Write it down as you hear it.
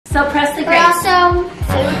So press the grapes. Also,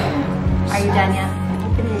 are you done yet? I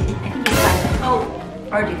think it's fine. Oh,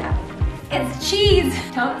 or do that. It's cheese.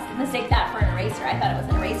 Don't mistake that for an eraser. I thought it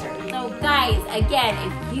was an eraser. So guys, again,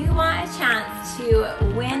 if you want a chance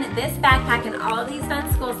to win this backpack and all of these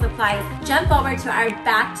fun school supplies, jump over to our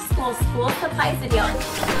back to school supplies video.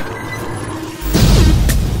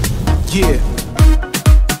 Yeah.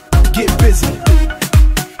 Get busy.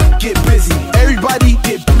 Get busy. Everybody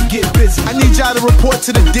get busy. I need y'all to report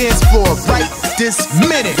to the dance floor right this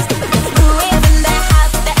minute.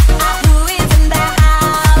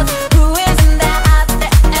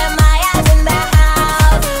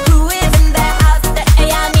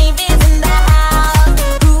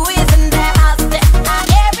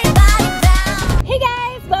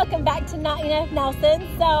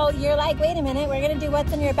 So you're like, wait a minute, we're gonna do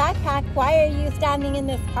what's in your backpack. Why are you standing in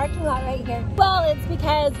this parking lot right here? Well, it's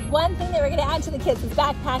because one thing that we're gonna add to the kids'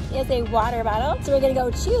 backpack is a water bottle. So we're gonna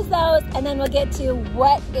go choose those and then we'll get to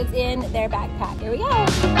what is in their backpack. Here we go.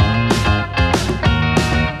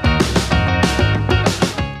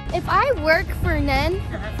 if I work for Nen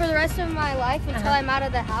for the rest of my life until I'm out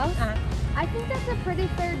of the house, I think that's a pretty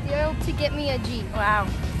fair deal to get me a Jeep. Wow.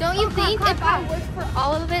 Don't you think if I work for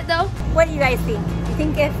all of it though? What do you guys think? You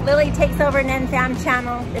think if LiLee takes over Nen Fam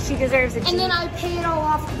channel that she deserves a Jeep? And then I pay it all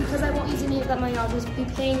off because I won't use any of that money. I'll just be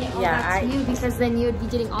paying it all back to you because then you would be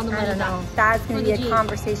getting all the money back. That's going to be a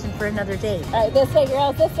conversation for another day. All right, this way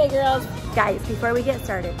girls, this way girls. Guys, before we get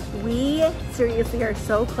started, we seriously are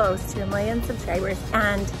so close to 1 million subscribers.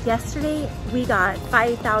 And yesterday we got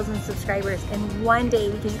 5,000 subscribers in one day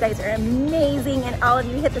because you guys are amazing and all of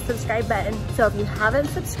you hit the subscribe button. So if you haven't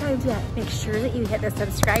subscribed yet, make sure that you hit the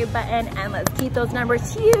subscribe button and let's keep those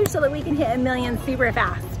numbers huge so that we can hit 1 million super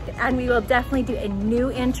fast. And we will definitely do a new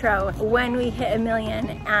intro when we hit 1 million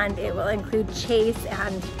and it will include Chase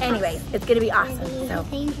and anyway, it's gonna be awesome. So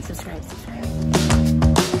subscribe.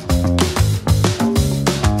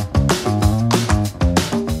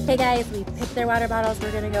 Hey guys, we picked their water bottles.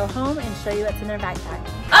 We're gonna go home and show you what's in their backpack.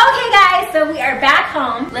 Okay guys, so we are back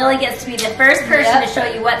home. LiLee gets to be the first person to show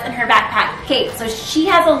you what's in her backpack. Okay, so she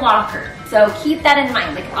has a locker. So keep that in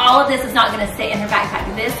mind. Like all of this is not gonna sit in her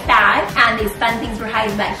backpack. This bag and these fun things we're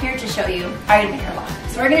hiding back here to show you are gonna be her locker.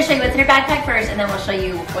 So we're gonna show you what's in her backpack first and then we'll show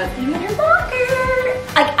you what's in her locker.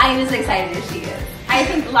 Like I'm as excited as she is. I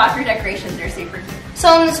think locker decorations are super cute.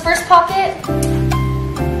 So in this first pocket,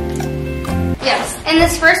 in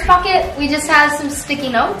this first pocket, we just have some sticky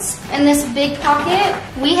notes. In this big pocket,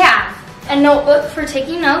 we have a notebook for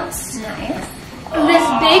taking notes. Nice. This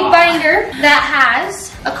big binder that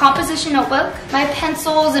has a composition notebook, my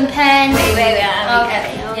pencils and pens. Wait.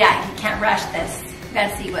 Yeah, you can't rush this. You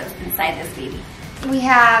gotta see what's inside this baby. We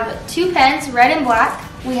have 2 pens, red and black.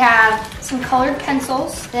 We have some colored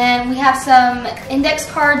pencils. Then we have some index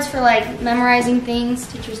cards for like memorizing things.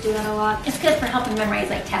 Teachers do that a lot. It's good for helping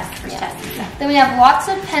memorize like tests and stuff. Then we have lots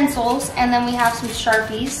of pencils and then we have some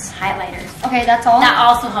Sharpies. Highlighters. Okay, that's all. That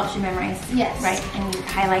also helps you memorize. Yes. Right, and you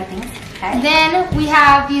highlight things. Okay. Then we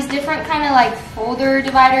have these different kind of like folder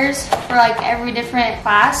dividers for like every different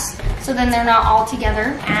class. So then they're not all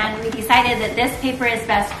together. And we decided that this paper is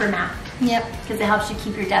best for math. Yep. Because it helps you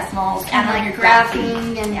keep your decimals and like your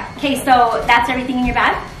graphing and Okay, so that's everything in your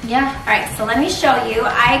bag? Yeah. All right, so let me show you.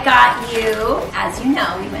 I got you, as you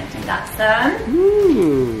know, we went and got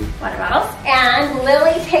some water bottles. And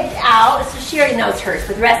LiLee picked out, so she already knows hers,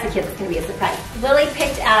 but the rest of the kids it's gonna be a surprise. LiLee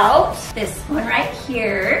picked out this one right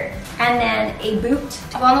here. And then a boot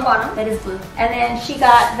on the bottom that is blue. And then she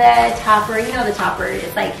got the topper. You know the topper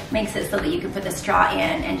is like makes it so that you can put the straw in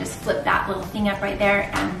and just flip that little thing up right there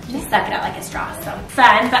and just suck it out like a straw. So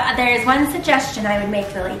fun. But there's one suggestion I would make,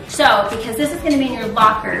 LiLee. So because this is going to be in your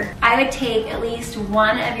locker, I would take at least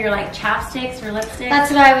one of your like chapsticks or lipsticks. That's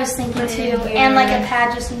what I was thinking too. And like a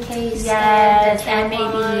pad just in case. Yes. And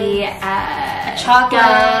maybe a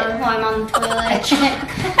chocolate while I'm on the toilet.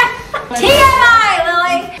 TMI,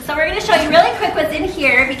 LiLee! So we're going to show you really quick what's in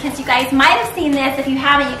here because you guys might have seen this. If you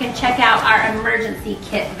haven't, you can check out our emergency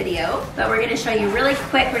kit video. But we're going to show you really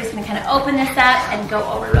quick. We're just going to kind of open this up and go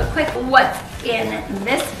over real quick what's in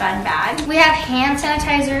this fun bag. We have hand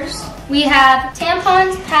sanitizers. We have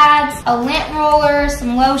tampons, pads, a lint roller,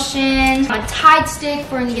 some lotion, a Tide stick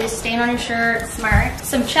for when you get a stain on your shirt. Smart.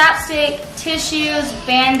 Some chapstick, tissues,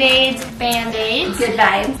 band-aids. Good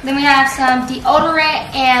vibes. Then we have some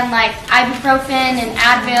deodorant and like ibuprofen and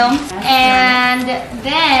Advil. And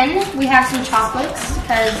then we have some chocolates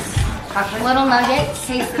because little nuggets.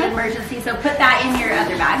 Case of emergency. So put that in your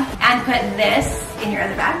other bag and put this in your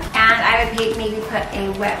other bag. And I would maybe put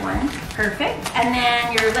a wet one. Perfect. And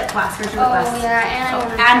then your lip gloss. Where's your lip gloss?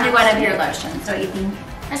 Yeah, and one of your lotions. So you think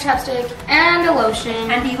a chapstick, and a lotion.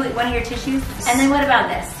 And do you want one of your tissues? And then what about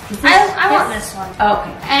this? I want this one.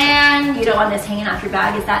 Okay. And you don't want this hanging off your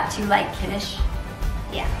bag? Is that too like kiddish?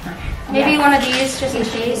 Yeah. Maybe one of these just in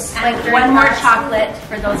case. And like one more chocolate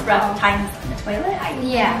for those rough times in the toilet. I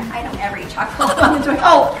don't ever eat chocolate on the toilet.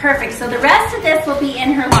 Oh, perfect. So the rest of this will be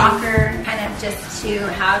in her locker, kind of just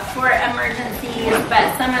to have for emergencies.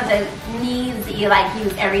 But some of the needs that you like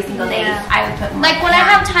use every single day, I would put more. Like when I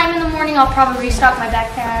have time in the morning, I'll probably restock my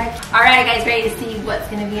backpack. All right, guys, ready to see what's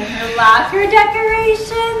going to be in her locker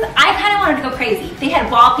decorations? I kind of wanted to go crazy. They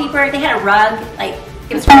had wallpaper. They had a rug. Like,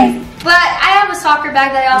 it was crazy. But I have a soccer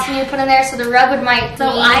bag that I also need to put in there, so the rug would might. So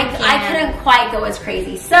I couldn't quite go as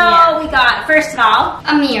crazy. So we got, first of all,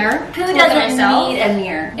 a mirror. Who doesn't need a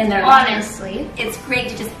mirror in their locker? Honestly, it's great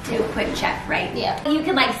to just do a quick check, right? Yeah. You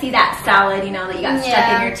can like see that salad, you know, that you got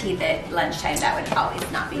stuck in your teeth at lunchtime. That would always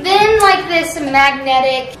not be. Then like this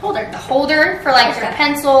magnetic holder for like your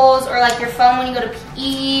pencils or like your phone when you go to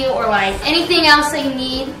PE or like anything else that you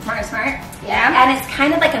need. Smart. Yeah. And it's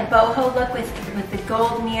kind of like a boho look with the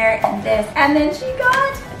gold mirror and this. And then she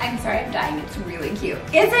got, I'm sorry, I'm dying. It's really cute.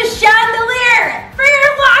 It's a chandelier for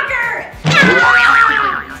your locker.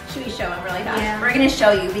 Should we show them really fast? Yeah. We're gonna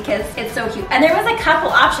show you because it's so cute. And there was a couple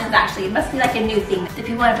options actually. It must be like a new thing that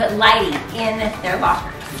people want to put lighting in their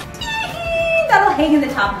lockers. That'll hang in the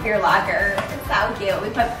top of your locker. It's so cute. We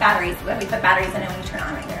put batteries. When we put batteries in it, when you turn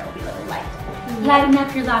on right there, it'll be a little light. Lighting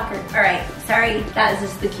up your locker. All right. Sorry, that is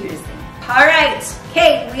just the cutest thing. All right.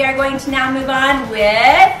 Okay, we are going to now move on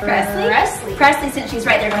with Presley. Presley, since she's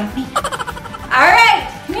right there going to me. All right.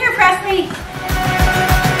 Come here, Presley.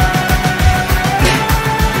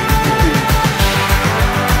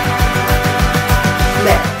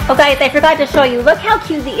 Oh guys, I forgot to show you. Look how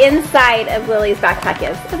cute the inside of LiLee's backpack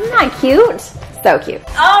is. Isn't that cute? So cute.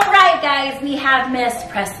 All right, guys, we have Miss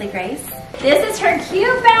Presley Grace. This is her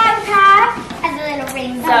cute backpack. Has a little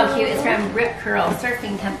rainbow. So cute. It's from Rip Curl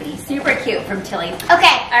Surfing Company. Super cute from Tilly.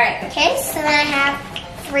 Okay. All right. Okay, so then I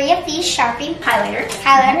have 3 of these Sharpie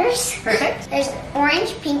highlighters. Perfect. There's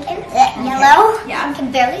orange, pink, and yellow. Yeah. I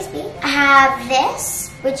can barely speak. I have this,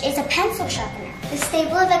 which is a pencil sharpener. The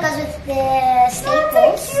stapler that goes with the staples.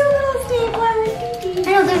 That's a cute little stapler.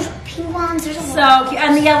 I know, there's pink ones. There's a so cute.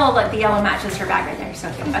 And the yellow, look, the yellow matches her bag right there.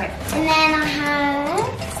 So cute. Okay. And then I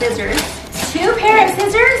have scissors. 2 pairs of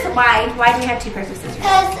scissors? Why? Why do you have 2 pairs of scissors?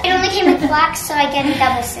 Because it only came with black, so I get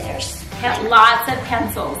double scissors. Lots of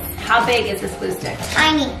pencils. How big is this glue stick?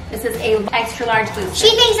 Tiny. This is a extra large glue stick.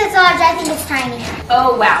 She thinks it's large, I think it's tiny.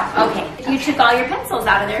 Oh wow, okay. You took all your pencils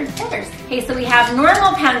out of their holders. Okay, so we have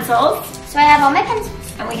normal pencils. So I have all my pencils.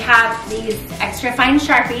 And we have these extra fine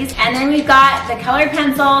Sharpies. And then we've got the colored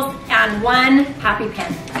pencils and 1 happy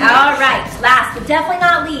pen. All right, last but definitely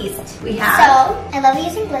not least, we have... So, I love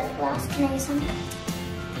using lip gloss. Can I use some?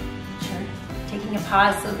 Sure. Taking a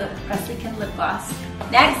pause so that Presley can lip gloss.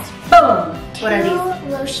 Next, boom! What are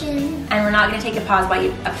these? Lotion. And we're not gonna take a pause while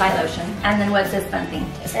you apply lotion. And then what's this fun thing?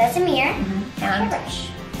 So that's a mirror. And a brush.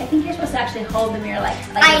 I think you're supposed to actually hold the mirror like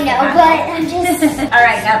I know, but I'm just... All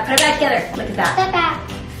right, now put it back together. Look at that. The back.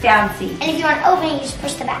 Fancy. And if you want to open it, you just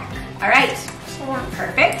push the back. All right. So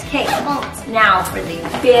perfect. Okay, now for the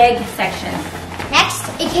big section. Next,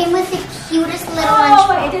 it came with the cutest little lunchbox.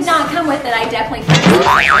 lunchbox. It did not come with it. I definitely put it,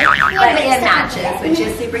 but it matches, which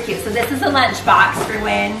is super cute. So this is a lunchbox for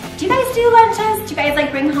when. Do you guys do lunches? Do you guys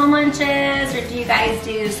like bring home lunches, or do you guys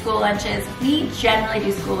do school lunches? We generally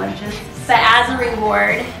do school lunches, but as a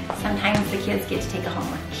reward, sometimes the kids get to take a home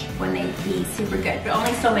lunch when they be super good, but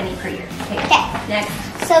only so many per year. Okay. Next.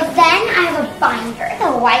 So then I have a binder,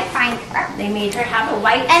 the white binder. They made her have a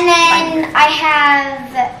white and then binder. I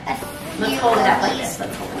have a Let's hold it up like this.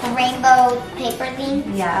 Let's hold it up. Rainbow paper things.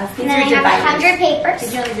 Yeah, these and then are dividers. I have 100 papers.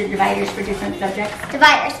 Did you know these are dividers for different subjects?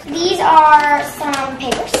 Dividers. These are some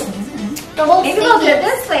papers. The whole Maybe we'll do it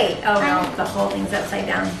this way. Oh no, the whole thing's upside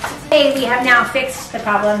down. Okay, we have now fixed the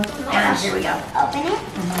problem, and here we go. Open it.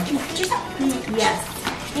 Can you put yourself in it? Yes.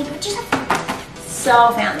 Can you put yourself?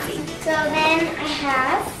 So fancy. So then I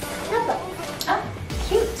have a notebook. Oh,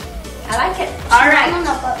 cute. I like it. All right.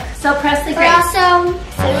 Notebook. So Presley But Grace. also,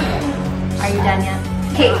 are you done yet?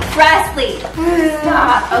 Okay, Presley.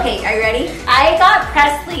 Stop. Okay, are you ready? I got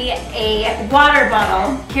Presley a water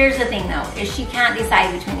bottle. Here's the thing though, is she can't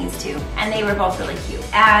decide between these 2. And they were both really cute.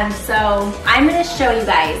 And so I'm gonna show you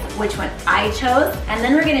guys which one I chose. And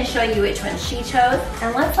then we're gonna show you which one she chose.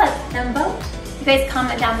 And let's let them vote. You guys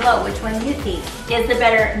comment down below which one you think is the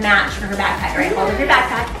better match for her backpack. All right, hold up your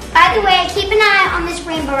backpack. By the way, keep an eye on this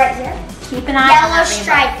rainbow right here. Keep an eye on that rainbow. Yellow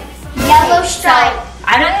stripe. Yellow stripe. So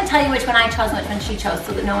I'm not gonna tell you which one I chose and which one she chose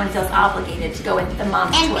so that no one feels obligated to go with the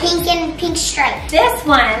mom's choice. And pink stripe. This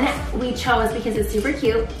one we chose because it's super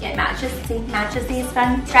cute. It matches, see, matches these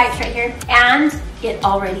fun stripes right here. And it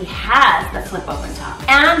already has the flip open top.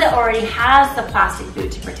 And it already has the plastic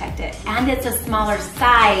boot to protect it. And it's a smaller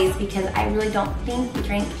size because I really don't think we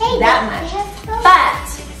drink that much.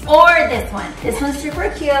 But, or this one. This one's super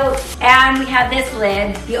cute. And we have this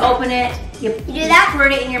lid. You open it, you do that,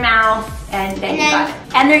 squirt it in your mouth, and then you got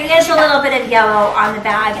it. And there is a little bit of yellow on the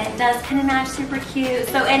bag, and it does kind of match, super cute.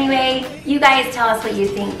 So anyway, you guys tell us what you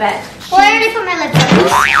think, but well, I already put my lip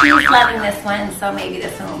on. She's loving this one, so maybe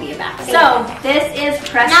this one will be a back. So this is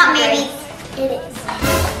Presley Not maybe, Grace. it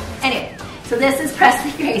is. Anyway, so this is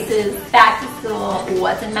Presley Grace's back to school,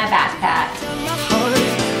 what's in my backpack.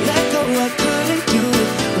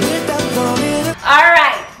 All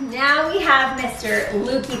right, now we have Mr.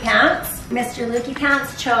 Lukey Pants. Mr. Lukey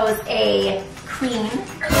Pants chose a cream.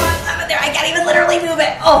 I can't even literally move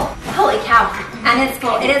it. Oh, holy cow. And it's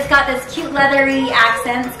cool. It has got this cute leathery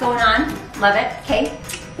accents going on. Love it. Okay.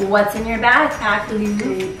 What's in your backpack,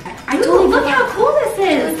 LiLee? I totally look how cool this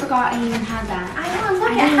is. I forgot I even had that. I know,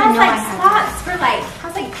 look, it has like spots for like, it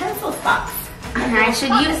has like pencil spots. And I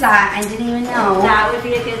should use that. I didn't even know. That would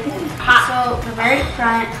be a good thing. So the very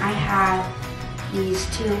front, I have these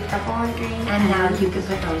two, purple and green. And now you can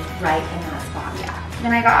put those right in that spot. Yeah.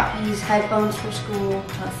 Then I got these headphones for school.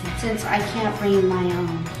 Since I can't bring my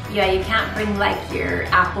own. Yeah, you can't bring like your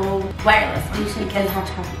Apple wireless ones because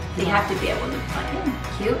they have to be able to plug in.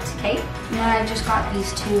 Cute, okay. And then I just got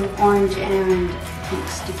these two, orange and pink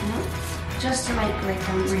sticky notes. Just to like write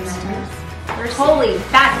down some stuff. Holy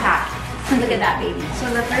backpack. Look at that baby. So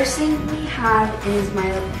the first thing we have is my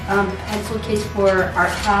pencil case for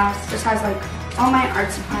art class. This has like all my art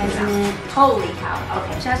supplies in it. Holy cow.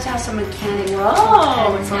 Okay. Just has some mechanical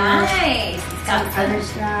nice. It's got some other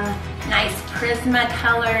stuff. Nice Prisma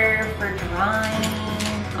color for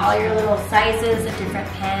drawing. All your little sizes of different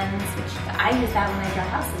pens, which I use that when I draw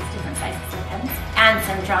houses, different sizes of pens. And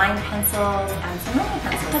some drawing pencils and some normal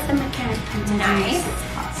pencils. Put the mechanic pencils. Nice.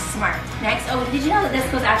 Smart. Next, oh, did you know that this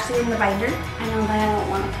goes actually in the binder? I know, but I don't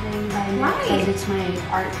want to put it in the binder because it's my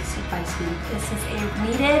art supply sleeve. This is a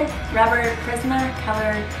kneaded rubber Prisma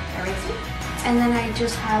color eraser. And then I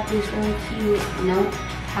just have this really cute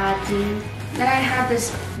notepad thing. Then I have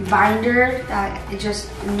this binder that it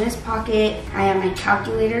just, in this pocket, I have my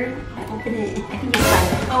calculator. I open it. I think it's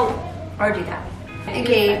binder. Oh, or do that.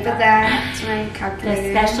 Okay, but that's my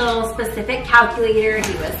calculator. The special specific calculator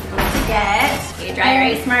he was supposed to get. Okay, dry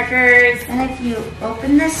erase markers. And if you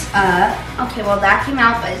open this up, okay, well that came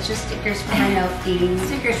out, but it's just stickers for my note thing.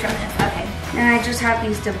 Stickers from this, okay. And I just have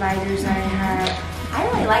these dividers that I have. I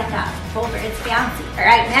really like that folder, it's fancy. All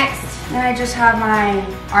right, next. Then I just have my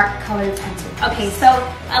art colored pencil. Okay, so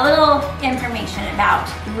a little information about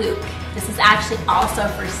Luke. This is actually also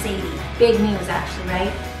for Sadie. Big news actually,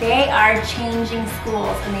 right? They are changing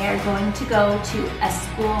schools and they are going to go to a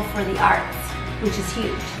school for the arts, which is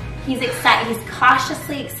huge. He's excited, he's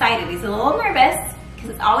cautiously excited. He's a little nervous because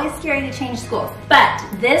it's always scary to change schools. But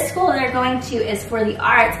this school they're going to is for the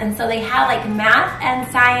arts, and so they have like math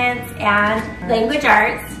and science and language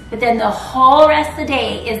arts, but then the whole rest of the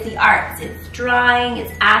day is the arts. It's drawing,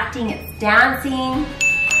 it's acting, it's dancing.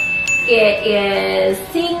 It is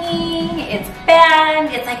singing, it's band,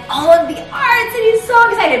 it's like all of the arts, and he's so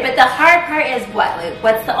excited. But the hard part is what, Luke?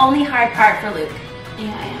 What's the only hard part for Luke? Yeah,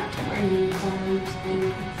 I have to wear uniforms.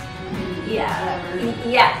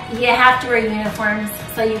 Yeah, you have to wear uniforms,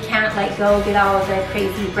 so you can't like go get all of the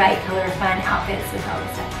crazy bright color fun outfits with all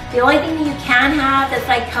this stuff. The only thing that you can have that's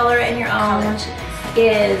like color in your own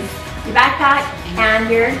is your backpack and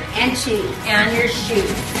your shoes.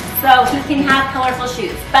 So he can have colorful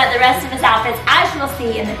shoes, but the rest of his outfits, as you'll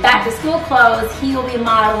see in the back to school clothes, he will be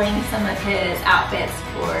modeling some of his outfits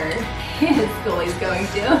for his school he's going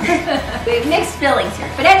to. We have mixed feelings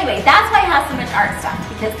here. But anyway, that's why he has so much art stuff,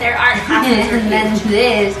 because their art classes are huge. And then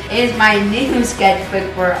this is my new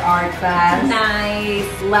sketchbook for art class. Nice,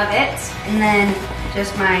 love it. And then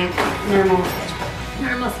just my normal sketchbook.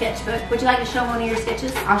 Normal sketchbook. Would you like to show one of your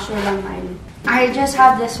sketches? I'll show them mine. I just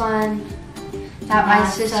have this one that my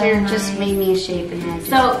sister just made me a shape, and then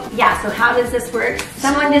so how does this work?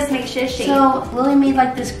 Someone just makes you a shape. So LiLee made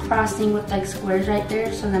like this cross thing with like squares right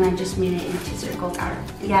there, so then I just made it into circles out.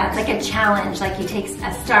 Yeah, it's like a challenge, like you take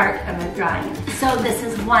a start of a drawing. So this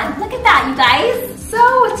is one. Look at that, you guys.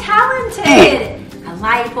 So talented. A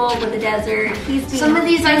light bulb with a desert. He's being, some of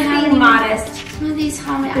these I haven't modest. Some of these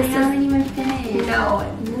I haven't even finished. No,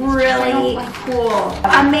 really cool.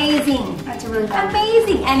 Amazing. That's a really fun.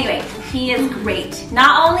 Amazing. Anyway, He is great.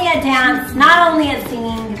 Not only at dance, not only at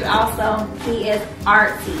singing, but also he is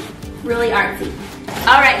artsy. Really artsy.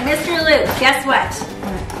 All right, Mr. Luke, guess what?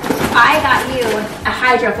 I got you a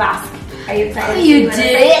hydro flask. Are you excited? Oh, you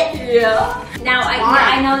did? Yeah. Now,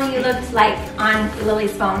 I know that you looked like on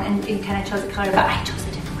Lily's phone and you kind of chose a color, but I chose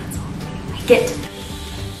a different one, so I like it.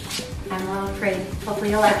 I'm a little afraid. Hopefully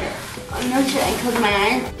you'll like it. Oh, no, should I close my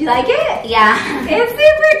eyes? Do you like it? Yeah. It's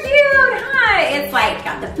super cute, huh? It's like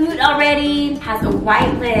got the boot already, has a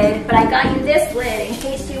white lid, but I got you this lid in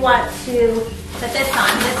case you want to put this on.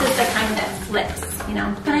 This is the kind that flips, you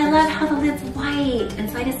know? But I love how the lid's white, and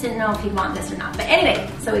so I just didn't know if you'd want this or not. But anyway,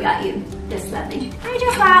 so we got you this lovely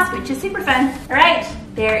hydro flask, which is super fun. All right,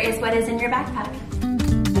 there is what is in your backpack.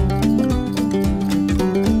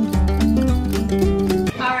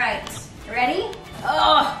 All right, ready?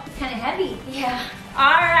 Oh, it's kind of heavy. Yeah.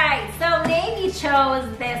 All right, so Navy chose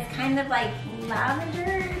this kind of like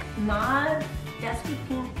lavender, mauve, dusty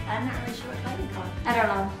pink. I'm not really sure what color you call it. I don't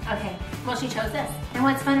know. Okay, well she chose this. And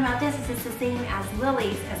what's fun about this is it's the same as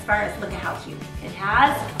Lily's as far as look at how cute. It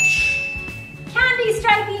has candy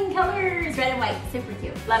striping colors, red and white, super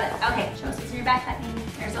cute. Love it. Okay, show us what's in your backpack, Navy.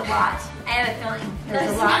 There's a lot. I have a feeling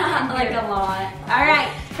there's a lot. Like a lot. All right,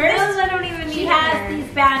 first Those I don't even need. she has these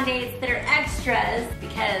Band-Aids that are extras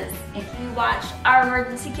because if you watch Our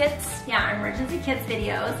emergency kits. our emergency kits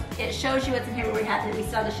videos, it shows you what's in here, but we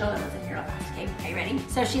still have to show them what's in here real fast. Okay, are you ready?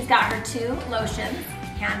 So she's got her 2 lotions,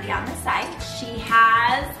 handy on the side. She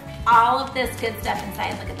has all of this good stuff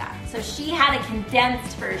inside, look at that. So she had a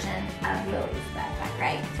condensed version of Lily's backpack,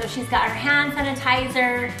 right? So she's got her hand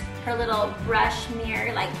sanitizer, her little brush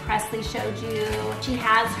mirror like Presley showed you. She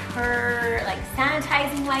has her like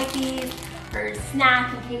sanitizing wipes, her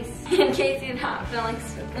snack in case you're not feeling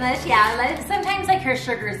stupid. Sometimes like her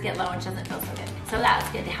sugars get low and she doesn't feel so good. So that's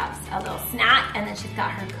good to have a little snack. And then she's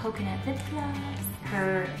got her coconut lip gloss,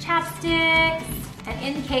 her chapsticks, and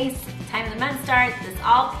in case time of the month starts, this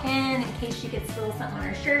all pin in case she gets a little something on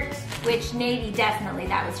her shirt, which Navy definitely,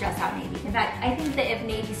 that was dress out Navy. In fact, I think that if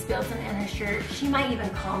Navy spilled something on her shirt, she might even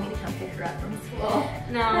call me to come pick her up from school.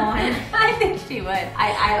 No. I think she would.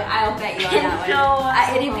 I'll bet you on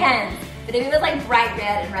that one. It depends. But if it was like bright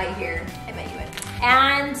red and right here, I bet you would.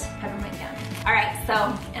 And peppermint gum. All right,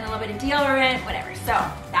 so, and a little bit of deodorant, whatever. So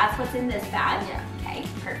that's what's in this bag. Yeah. Okay,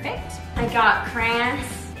 perfect. I got crayons.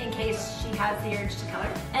 In case she has the urge to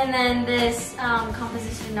color. And then this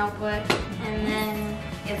composition notebook. And then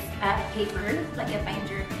It's paper, like a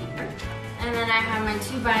binder of paper. And then I have my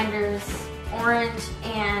 2 binders, orange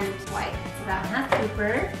and white. So that one has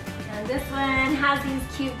paper. And this one has these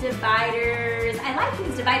cute dividers. I like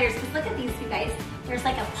these dividers because look at these, you guys. There's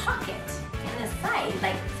like a pocket in the side.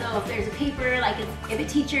 Like, so if there's a paper, like if a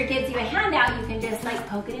teacher gives you a handout, you can just like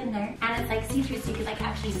poke it in there. And it's like see-through so you could like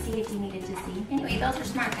actually see if you needed to see. Anyway, those are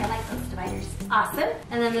smart. I like those dividers. Awesome.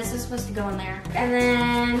 And then this is supposed to go in there. And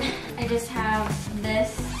then I just have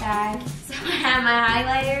this bag. So I have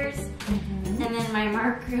my highlighters. And then my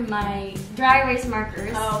marker, my dry erase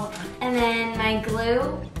markers. Oh. And then my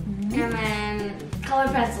glue. And then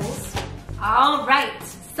colored pencils. All right.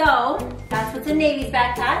 So that's what's in Navy's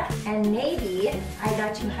backpack. And Navy, I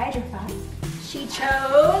got you Hydro Flask. She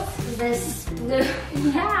chose this blue.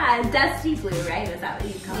 Yeah, dusty blue, right? Is that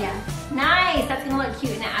what you call it? Yeah. Nice. That's gonna look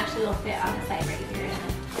cute, and it actually will fit on the side right here.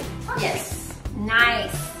 Yes.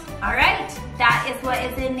 Nice. All right. That is what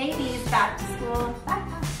is in Navy's back to school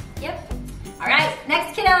backpack. Yep. All right.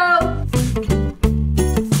 Next kiddo.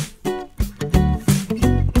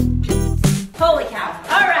 Holy cow.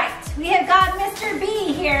 All right. We have got Mr.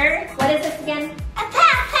 B here. What is this again? A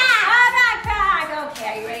backpack! A backpack. Okay,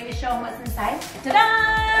 are you ready to show him what's inside?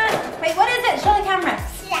 Ta-da! Wait, what is it? Show the camera.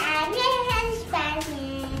 Spider-Man.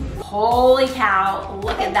 Holy cow,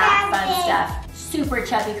 look at that fun stuff. Super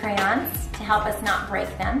chubby crayons to help us not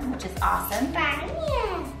break them, which is awesome.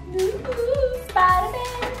 Spider-Man.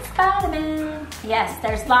 Spider-Man, Spider-Man. Yes,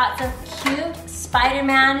 there's lots of cute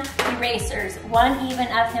Spider-Man erasers. One even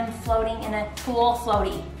of him floating in a pool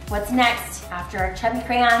floaty. What's next? After our chubby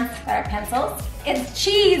crayons, got our pencils. It's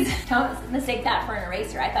cheese. Don't mistake that for an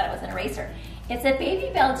eraser. I thought it was an eraser. It's a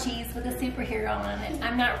Baby Bell cheese with a superhero on it.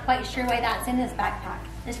 I'm not quite sure why that's in this backpack.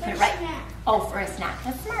 Just put it right. Oh, for a snack.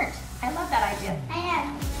 That's smart. I love that idea. I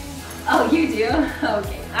have. Oh, you do?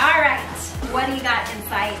 Okay. All right. What do you got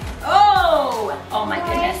inside? Oh! Oh my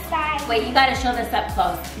goodness. Wait, you gotta show this up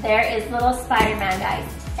close. There is little Spider-Man,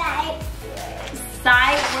 guys.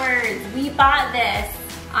 Sight words. We bought this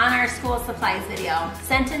on our school supplies video.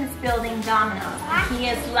 Sentence building dominoes. And he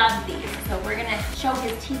has loved these. So we're gonna show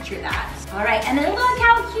his teacher that. All right, and then look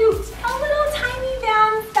how cute. A little tiny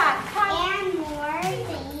bounce backpack. And more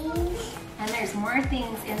things. more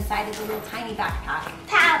things inside of the little tiny backpack.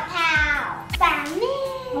 Pow pow. Family.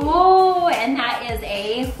 Oh, and that is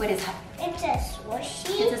a, what is that? It's a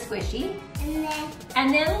squishy. It's a squishy.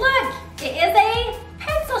 And then look, it is a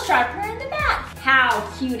pencil sharpener in the back. How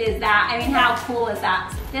cute is that? I mean, how cool is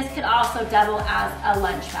that? This could also double as a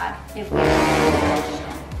lunch bag. If we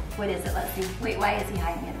what is it? Let's see. Wait, why is he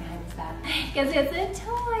hiding it behind his back? Because it's a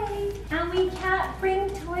toy. And we can't bring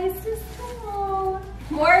toys to school.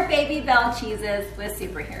 More Baby Bell cheeses with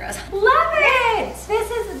superheroes. Love it!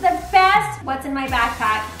 This is the best what's in my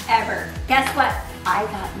backpack ever. Guess what? I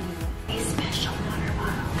got you a special water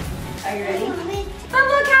bottle. Are you ready? But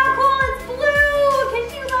look how cool it's blue!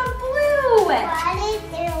 Because you love blue! what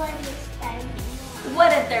if there was a Spider-Man?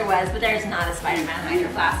 What if there was? But there's not a Spider-Man hydro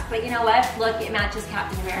flask. But you know what? Look, it matches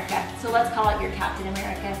Captain America. So let's call it your Captain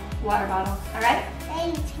America water bottle. All right?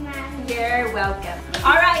 Thanks, Mom. You're welcome.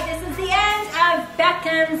 All right, this is the end of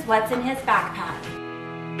Beckham's What's in His Backpack.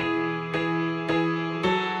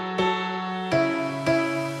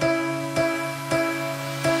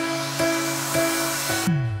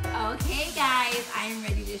 Okay, guys, I'm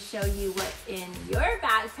ready to show you what's in your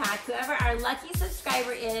backpack. Whoever our lucky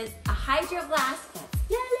subscriber is, a hydro flask that's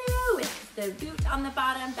yellow with the boot on the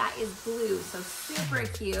bottom that is blue, so super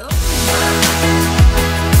cute.